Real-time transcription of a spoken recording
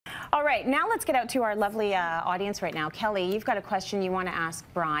right, now let's get out to our lovely audience right now. Kelly, you've got a question you want to ask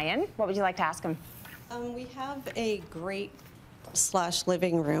Brian. What would you like to ask him? We have a great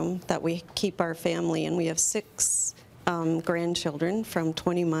living room that we keep our family in. We have 6 grandchildren from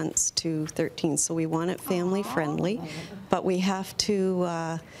 20 months to 13, so we want it family friendly, but we have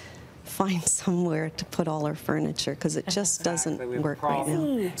to find somewhere to put all our furniture because it just doesn't work right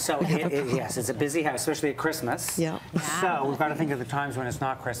now. So yes, it's a busy house, especially at Christmas. Yeah. So we've got to think of the times when it's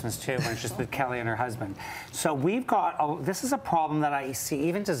not Christmas too, when it's just with Kelly and her husband. So we've got, this is a problem that I see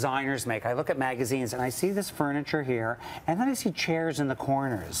even designers make. I look at magazines and I see this furniture here, and then I see chairs in the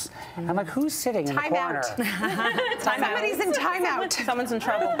corners. I'm like, who's sitting in the corner? Somebody's in timeout. Someone's in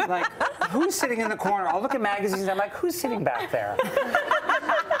trouble. Like, who's sitting in the corner? I'll look at magazines, I'm like, who's sitting back there?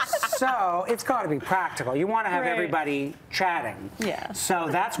 So it's got to be practical. You want to have everybody chatting. Yeah. So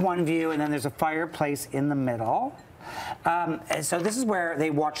that's one view, and then there's a fireplace in the middle. And so this is where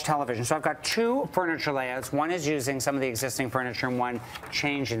they watch television. So I've got 2 furniture layouts. One is using some of the existing furniture and one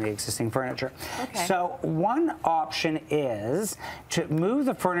changing the existing furniture. Okay. So one option is to move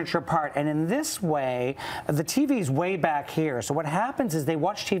the furniture apart, and in this way, the TV's way back here. So what happens is they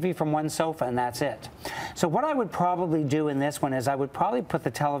watch TV from one sofa and that's it. So what I would probably do in this one is I would probably put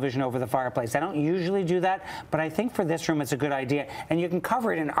the television over the fireplace. I don't usually do that, but I think for this room it's a good idea. And you can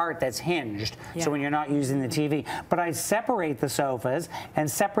cover it in art that's hinged, so when you're not using the TV. But I separate the sofas and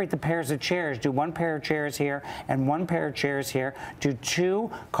separate the pairs of chairs. Do 1 pair of chairs here and 1 pair of chairs here. Do 2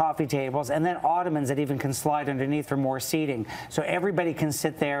 coffee tables and then ottomans that even can slide underneath for more seating. So everybody can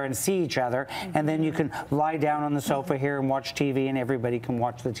sit there and see each other, and then you can lie down on the sofa here and watch TV, and everybody can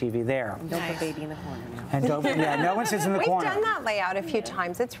watch the TV there. Don't put baby in the corner now. And don't, no one sits in the corner. We've done that layout a few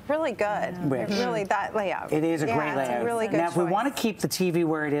times. It's really good. Really, that layout. It is a great layout. It's a really good now, if we want to keep the TV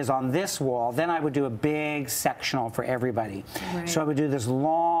where it is on this wall, then I would do a big sectional for everybody. Right. So I would do this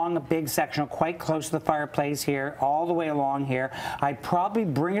long, big sectional quite close to the fireplace here, all the way along here. I'd probably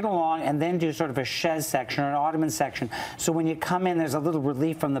bring it along and then do sort of a chaise section or an ottoman section. So when you come in, there's a little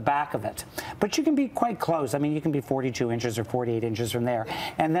relief from the back of it. But you can be quite close. I mean, you can be 42 inches or 48 inches from there.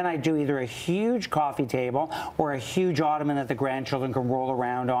 And then I do either a huge coffee table or a huge ottoman that the grandchildren can roll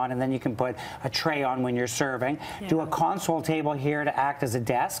around on, and then you can put a tray on when you're serving. Yeah. Do a console table here to act as a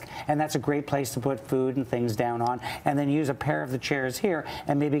desk, and that's a great place to put food and things down on. And then use a pair of the chairs here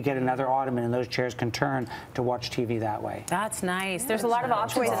and maybe get another ottoman, and those chairs can turn to watch TV that way. That's nice. There's a lot of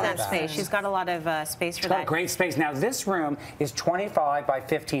options in that space. She's got a lot of space for that. Great space. Now this room is 25 by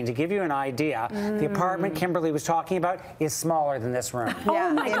 15. To give you an idea, the apartment Kimberly was talking about is smaller than this room.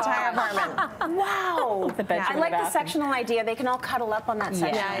 Yeah, the entire apartment. Wow. I like the sectional idea. They can all cuddle up on that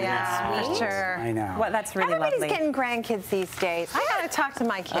section. Yeah, sweet. Sure. I know. Well, that's really Everybody's lovely. getting grandkids these days. I gotta talk to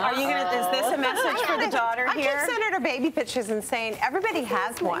my kids. Are you gonna? Is this a message for the daughter here? I keep sending her baby pictures and saying everybody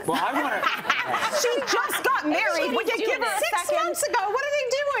has one. Well, I want to. She just got married. Would you give her 6 months ago? What are they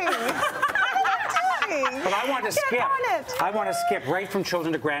doing? But I want to skip. I want to skip right from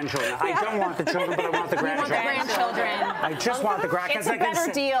children to grandchildren. I don't want the children, but I want the grandchildren. I just want the grandchildren. It's a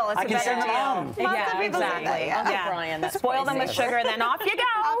better deal. It's a better deal. Yeah, exactly. Yeah. Spoil them with sugar, then off you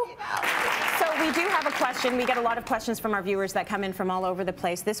go. So we do have a question. We get a lot of questions from our viewers that come in from all over the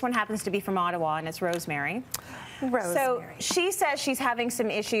place. This one happens to be from Ottawa, and it's Rosemary. So she says she's having some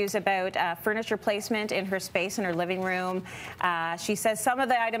issues about furniture placement in her space in her living room. She says some of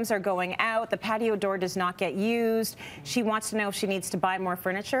the items are going out. The patio door does not get used. She wants to know if she needs to buy more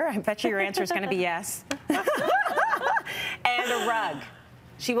furniture. I bet you your answer is going to be yes. And a rug.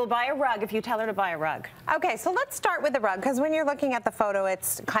 She will buy a rug if you tell her to buy a rug. Okay, so let's start with the rug, because when you're looking at the photo,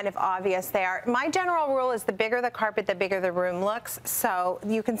 it's kind of obvious there. My general rule is the bigger the carpet, the bigger the room looks. So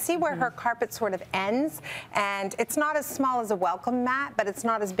you can see where her carpet sort of ends, and it's not as small as a welcome mat, but it's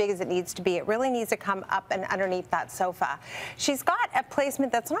not as big as it needs to be. It really needs to come up and underneath that sofa. She's got a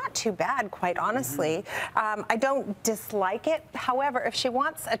placement that's not too bad, quite honestly. I don't dislike it. However, if she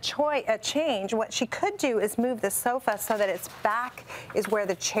wants a change, what she could do is move the sofa so that its back is where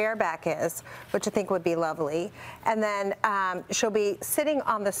the chair back is, which I think would be lovely. And then she'll be sitting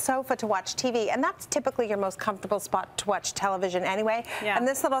on the sofa to watch TV, and that's typically your most comfortable spot to watch television anyway. Yeah. And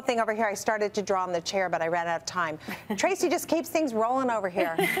this little thing over here, I started to draw on the chair, but I ran out of time. Tracy just keeps things rolling over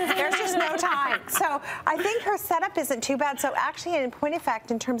here. There's just no time. So I think her setup isn't too bad. So actually, in point of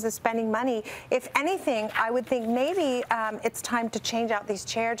fact, in terms of spending money, if anything, I would think maybe it's time to change out these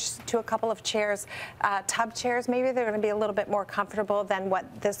chairs to a couple of chairs, tub chairs. Maybe they're going to be a little bit more comfortable than what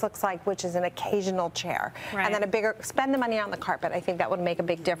this looks like, which is an occasional chair. Right. And then a bigger, spend the money on the carpet. I think that would make a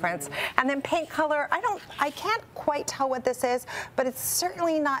big difference. And then paint color, I can't quite tell what this is, but it's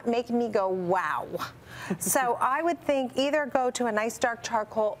certainly not making me go, wow. So I would think either go to a nice dark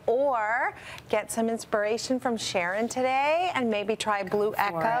charcoal or get some inspiration from Sharon today and maybe try Blue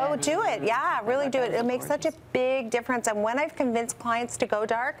Echo. Do it. Yeah, really do it. It makes such a big difference. And when I've convinced clients to go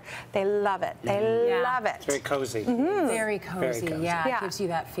dark, they love it. They love it. It's very cozy. Very cozy. Yeah, it gives you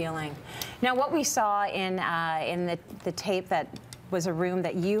that feeling. Now, what we saw in the tape that was a room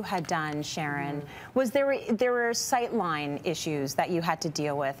that you had done, Sharon, was there were sightline issues that you had to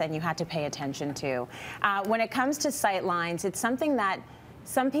deal with and you had to pay attention to. When it comes to sightlines, it's something that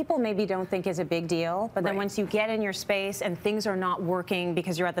some people maybe don't think is a big deal, but then once you get in your space and things are not working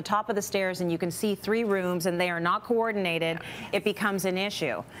because you're at the top of the stairs and you can see 3 rooms and they are not coordinated, it becomes an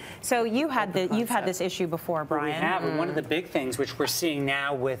issue. So you've had this issue before, Brian. We have, and one of the big things which we're seeing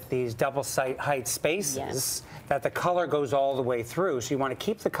now with these double height spaces, that the color goes all the way through. So you want to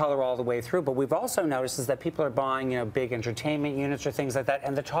keep the color all the way through, but we've also noticed is that people are buying, big entertainment units or things like that,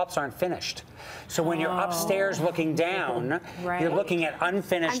 and the tops aren't finished. So when you're upstairs looking down, you're looking at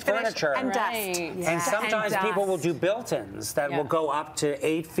unfinished furniture and dust. And sometimes people will do built-ins that will go up to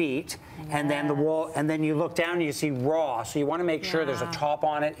 8 feet, and then the wall, and then you look down and you see raw. So you want to make sure there's a top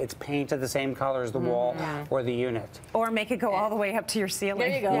on it, it's painted the same color as the wall or the unit. Or make it go all the way up to your ceiling. There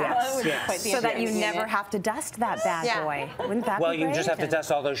you go. Yes. So that you never have to dust that bad boy. Wouldn't that be great? Well, you just have to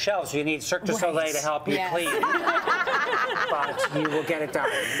dust all those shelves. You need Cirque du Soleil to help you clean. But you will get it done.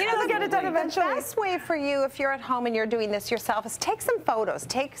 You'll get it done eventually. The best way for you, if you're at home and you're doing this yourself, is take some photos.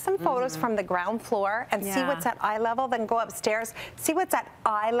 Take some photos from the ground floor and see what's at eye level, then go upstairs, see what's at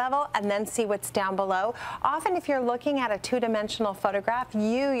eye level, and then see what's down below. Often, if you're looking at a 2-dimensional photograph,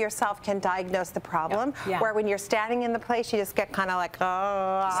 you yourself can diagnose the problem, where when you're standing in the place, you just get kind of like, oh,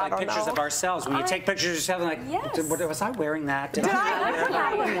 I don't know. Pictures of ourselves. When you take pictures of yourself, like, was I wearing that? Did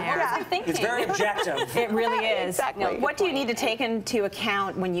I? It's very objective. It really is. Exactly. Now, what do you need to take into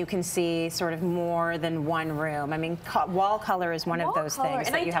account when you can see sort of more than one room? I mean, wall color is one of those things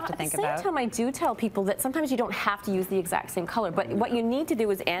that you have to think about. At the same time, I do tell people that sometimes you don't have to use the exact same color, but what you need to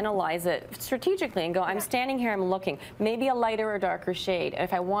do is analyze it strategically and go, I'm standing here, I'm looking, maybe a lighter or darker shade.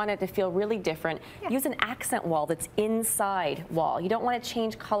 If I want it to feel really different, use an accent wall that's inside wall. You don't want to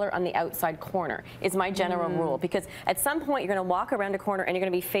change color on the outside corner, is my general rule, because at some point you're going to walk around a corner and you're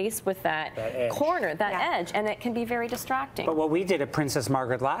going to be faced with that corner, that edge, and it can be very distracting. But what we did at Princess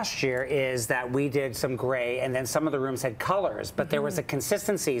Margaret last year is that we did some gray, and then some of the rooms had colors, but there was a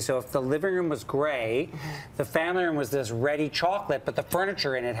consistency. So if the living room was gray, the family room was this reddy chocolate, but the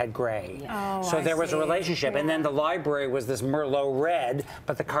furniture in it had gray. So there was a relationship. And then the library was this Merlot red,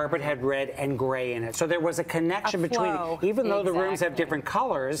 but the carpet had red and gray in it. So there was a connection between, even though the rooms have different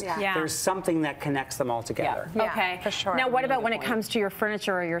colors, there's something that connects them all together. Okay, for sure. Now, what about when it comes to your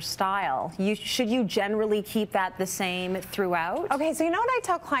furniture or your style? Should you generally keep that the same throughout? Okay, so you know what I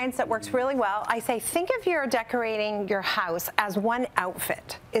tell clients that works really well? I say, think of your decorating your house as one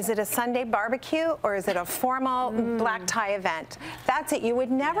outfit. Is it a Sunday barbecue or is it a formal black tie event? That's it. You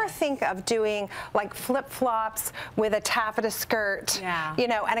would never think of doing like flip-flops with a taffeta skirt,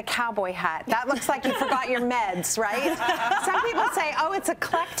 and a cowboy hat. That looks like you forgot your meds, right? Some people say, oh, it's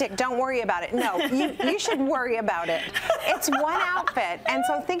eclectic, don't worry about it. No, you should worry about it. It's one outfit. And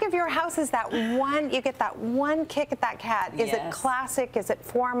so think of your house as that one, you get that one kick at that cat. Is it classic? Is it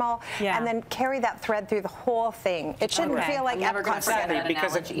formal? And then carry that thread through the whole thing. It shouldn't feel like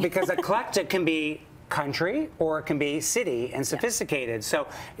because eclectic can be country or it can be city and sophisticated. So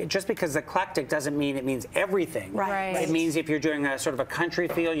just because eclectic doesn't mean it means everything. Right. It means if you're doing a sort of a country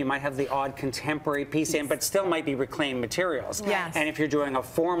feel, you might have the odd contemporary piece in, but still might be reclaimed materials. Yes. And if you're doing a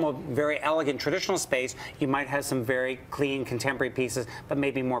formal, very elegant traditional space, you might have some very clean contemporary pieces, but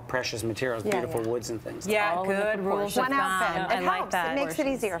maybe more precious materials, beautiful woods and things. Yeah, good rules of one outfit. thumb. It helps. It makes it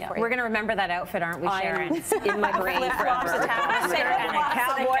easier for you. We're going to remember that outfit, aren't we, Sharon? In my brain forever. And a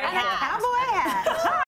cowboy